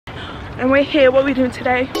And we're here. What are we doing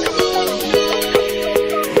today?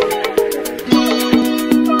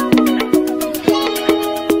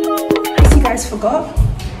 You guys forgot?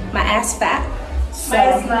 My ass fat. So. My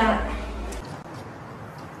ass fat.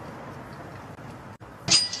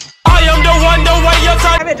 I am the one, the way you're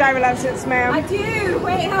talking. Have your driver license, ma'am. I do.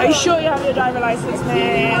 Wait, are you sure you have your driver license,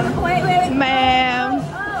 ma'am? Wait. Ma'am.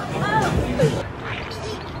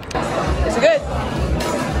 Is it good?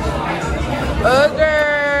 Oh,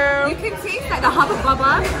 girl. You can taste like the hubba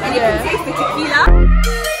bubba, and you can taste the tequila.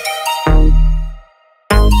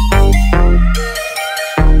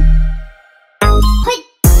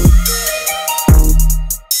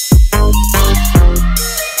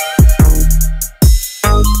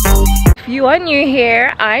 If you are new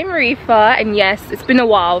here, I'm Rifa, and yes, it's been a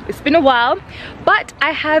while, but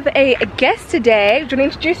I have a guest today. Do you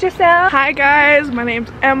want to introduce yourself? Hi guys, my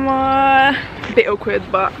name's Emma. A bit awkward,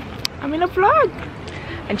 but I'm in a vlog.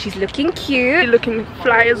 And she's looking cute. You're looking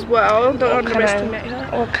fly as well. Don't underestimate her.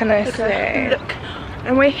 What can I say? Look.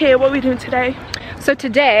 And we're here. What are we doing today? So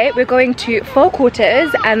today we're going to Four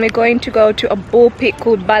Quarters and we're going to go to a ball pit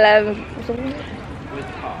called Ballie.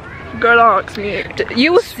 Girl, ask me.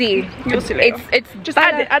 You will see. You'll see later. It's just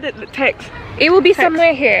add it text. It will be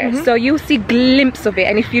somewhere here, so you'll see glimpse of it.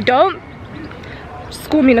 And if you don't,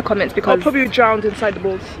 school me in the comments because I'll probably drowned inside the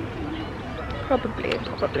balls. Probably.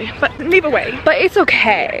 But either way. But it's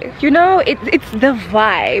okay. You know, it's the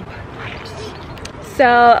vibe.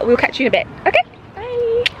 So we'll catch you in a bit. Okay.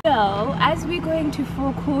 Bye. So as we're going to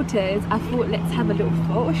Four Quarters, I thought let's have a little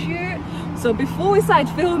photo shoot. So before we started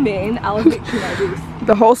filming, I was literally like this.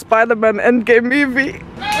 The whole Spider-Man Endgame movie. Girl,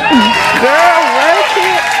 work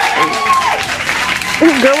it.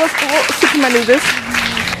 Girl, what Superman is this?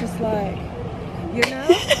 Just like, you know?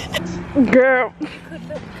 Girl. It could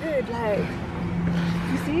look good, like.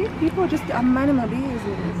 You see? People just are minding my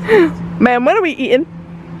business. Man, when are we eating?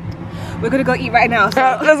 We're gonna go eat right now.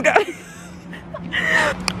 So. Let's go.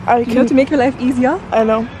 You know, to make your life easier, I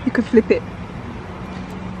know. you could flip it.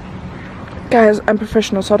 Guys, I'm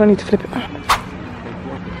professional, so I don't need to flip it. Yeah.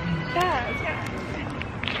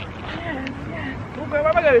 Oh, girl, where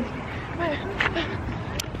am I going?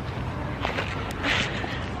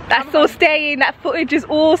 That's all staying. That footage is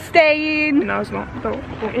all staying. No, it's not. Don't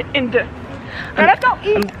in the. No, let's go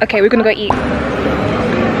eat. Okay, we're gonna go eat.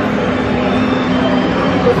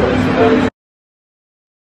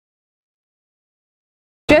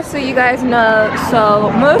 Just so you guys know, so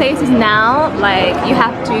most places now, like, you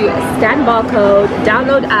have to scan barcode,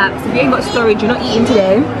 download apps. If you ain't got storage, you're not eating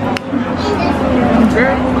today.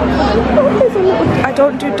 I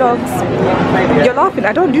don't do dogs. You're laughing,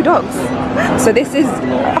 I don't do dogs. So this is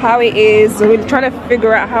how it is. We're trying to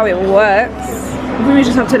figure out how it works. We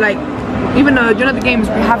just have to, like, even though, you know, the games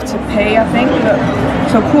we have to pay, I think.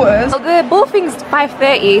 So quarters. So the ball thing's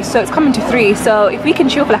 5:30, so it's coming to 3. So if we can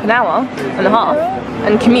chill for like an hour and a half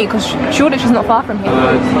and commute, because Shoreditch is not far from here.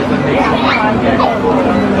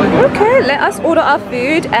 Okay, let us order our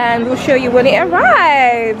food and we'll show you when it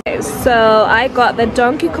arrives. So I got the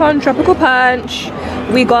Donkey Kong Tropical Punch.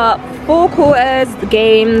 We got Four Quarters, the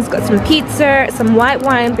games, got some pizza, some white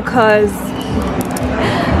wine because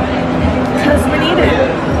we need it.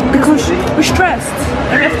 Because we're stressed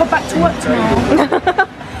and we have to go back to work tomorrow.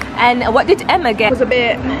 And what did Emma get? It was a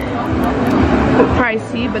bit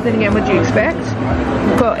pricey, but then again, what do you expect?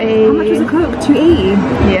 Got a... How much was a Coke? $2.80?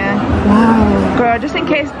 Yeah. Wow. Girl, just in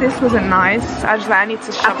case this wasn't nice, I just like, I need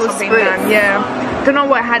to shove Apple something spritz. down. Yeah. Don't know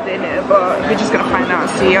what I had in it, but we're just gonna find out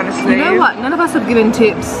and see, honestly. You know what? None of us have given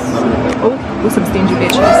tips. Oh, we're some stingy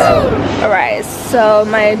bitches. Alright, so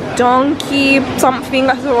my donkey something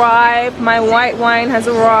has arrived. My white wine has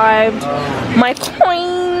arrived. My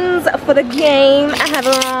coins for the game have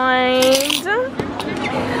arrived.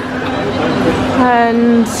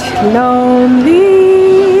 And lonely.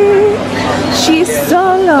 She's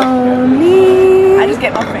so lonely. I just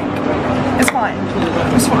get nothing. It's fine.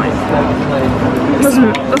 It's fine.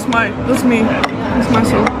 That's me. That's my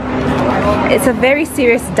soul. It's a very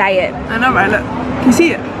serious diet. I know, right? Look. Can you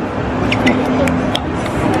see it?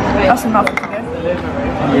 That's enough. Okay?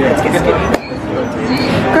 Let's get skinny.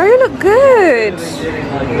 Girl, you look good.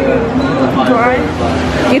 Do I?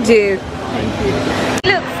 You do. It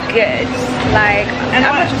looks good. Like, And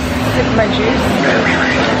I'm I'm gonna just sip my juice. Is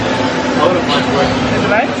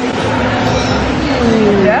it nice?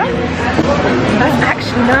 Yeah? That's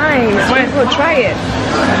actually nice. Wait. We'll try it.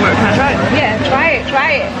 Wait, can I try it? Yeah, try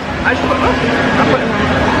it. I just put it on. I put it on.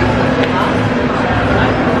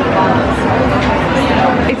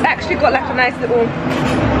 It's actually got like a nice little,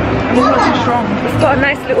 It's not too strong. it's got a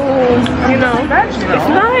nice little, you know, it's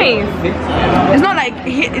nice. It's not like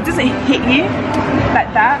it doesn't hit you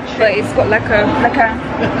like that, but it's got like a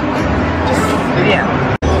just yeah.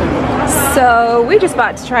 So we're just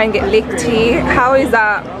about to try and get lick tea. How is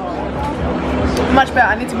that? Much better.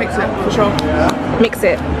 I need to mix it for sure. Mix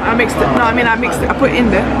it. I mixed it. No, I mean I mixed it. I put it in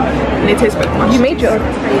there, and it tastes better. You made your.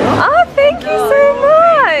 Oh, thank you so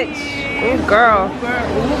much. Oh, girl.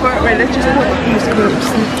 Wait, let's just put these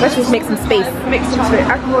groups. Let's just make some space. Mix some space.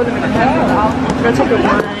 I can hold them in a hand. I'm gonna take a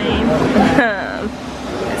wine.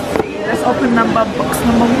 Let's open box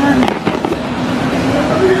number 1.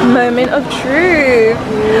 Moment of truth.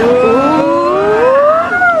 Ooh.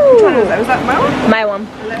 Which one is that? Was that my one? My one.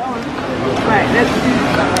 Right, let's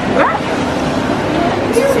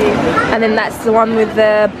see. And then that's the one with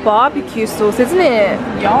the barbecue sauce, isn't it?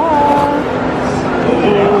 Yeah.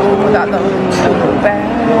 Oh, that looks so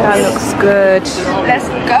bad. That looks good. Let's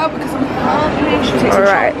go because I'm hungry.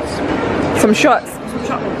 Alright. Some shots. Some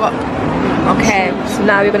shots. What? Okay, so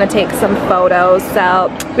now we're gonna take some photos. So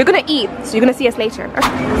we're gonna eat. So you're gonna see us later.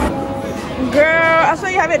 Girl, I saw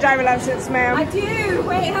you have your driver license, ma'am. I do.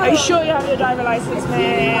 Wait, Are you sure you have your driver license,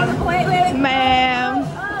 ma'am? Wait. Ma'am.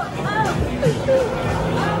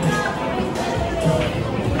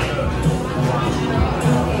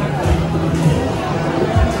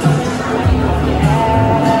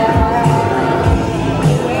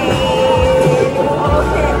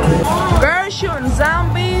 Girl, shooting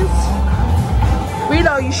zombies.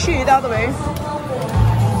 Reload, you shoot it the other way.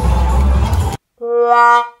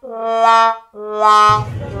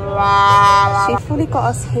 She fully got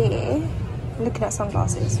us here looking at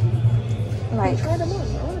sunglasses. Like, Try them on.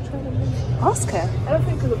 I want to try them on. ask her. I don't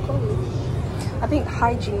think it'll cold. I think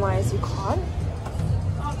hygiene wise you can't.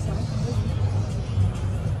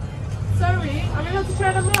 Sorry, I'm gonna have to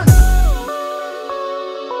try them on.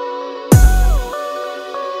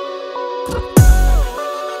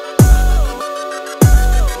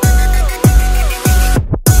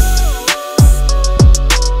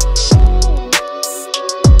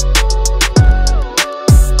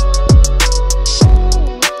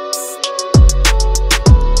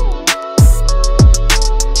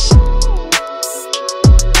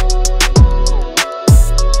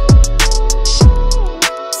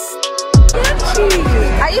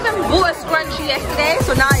 I even bought a scrunchie yesterday,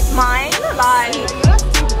 so now it's mine. Like,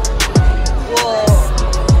 whoa.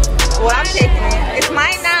 Well, I'm taking it. It's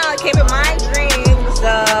mine now. It came with my dream,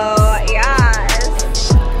 so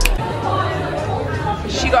yes.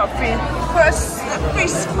 She got free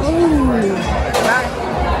school.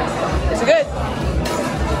 Is it good?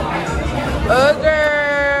 Oh,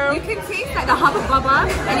 girl. You can taste like the hubba bubba,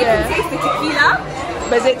 and you Yeah. can taste the tequila.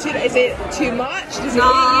 But is it too much? Does it No.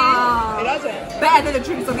 eat you? It doesn't. Better than the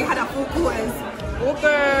drink, so we had our 4 quarters. Oh,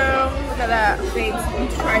 girl. Look at that. Babes, we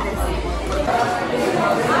need to try this.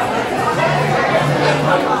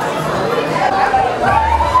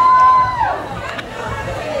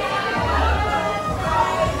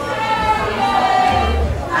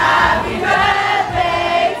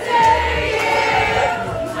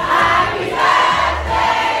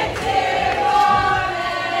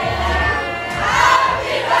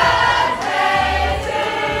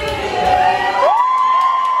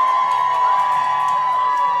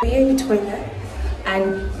 We're in the toilet,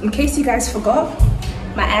 and in case you guys forgot,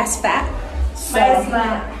 my ass fat. So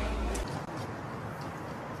I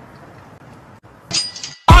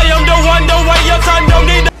am the one, the way your son don't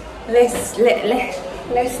need.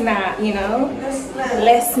 let's not, you know,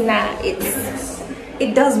 let's not.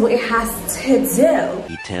 It does what it has to do.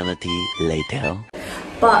 Eternity later.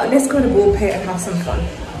 But let's go to the ball pit and have some fun.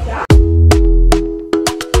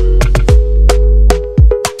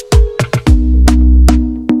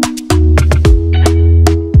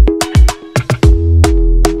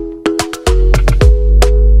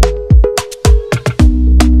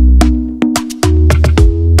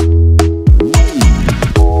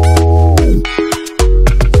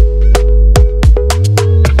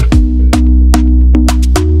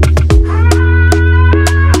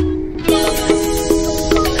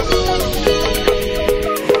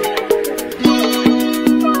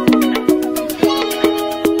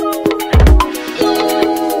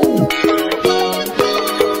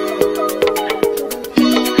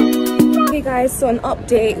 So an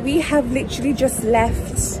update, we have literally just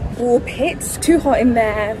left ball pits. Too hot in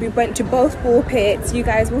there. We went to both ball pits. You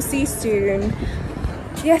guys will see soon.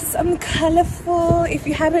 Yes, I'm colourful. If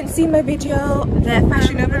you haven't seen my video, the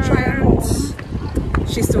Fashion Over tryout,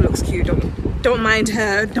 she still looks cute. Don't mind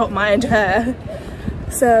her, don't mind her.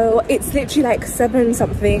 So it's literally like 7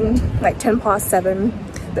 something, like 10 past 7.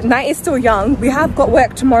 The night is still young. We have got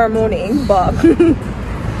work tomorrow morning, but Girl, don't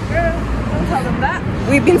tell them that.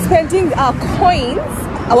 we've been spending our coins.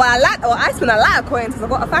 I spent a lot of coins because I've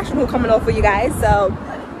got a fashion haul coming off for you guys. So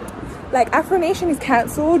like Afro Nation is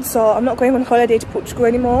cancelled, so I'm not going on holiday to Portugal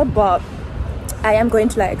anymore, but I am going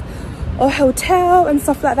to like a hotel and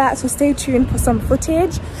stuff like that, so stay tuned for some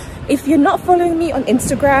footage. If you're not following me on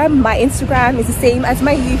Instagram, my Instagram is the same as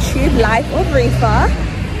my YouTube, Life of Reefer.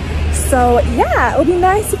 So yeah, it'll be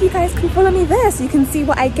nice if you guys can follow me there so you can see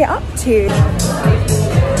what I get up to.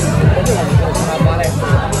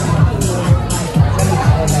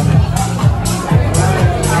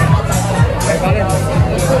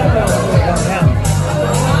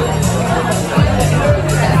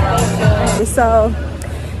 So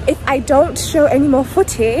if I don't show any more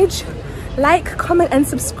footage, like, comment and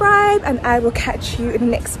subscribe, and I will catch you in the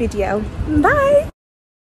next video. Bye.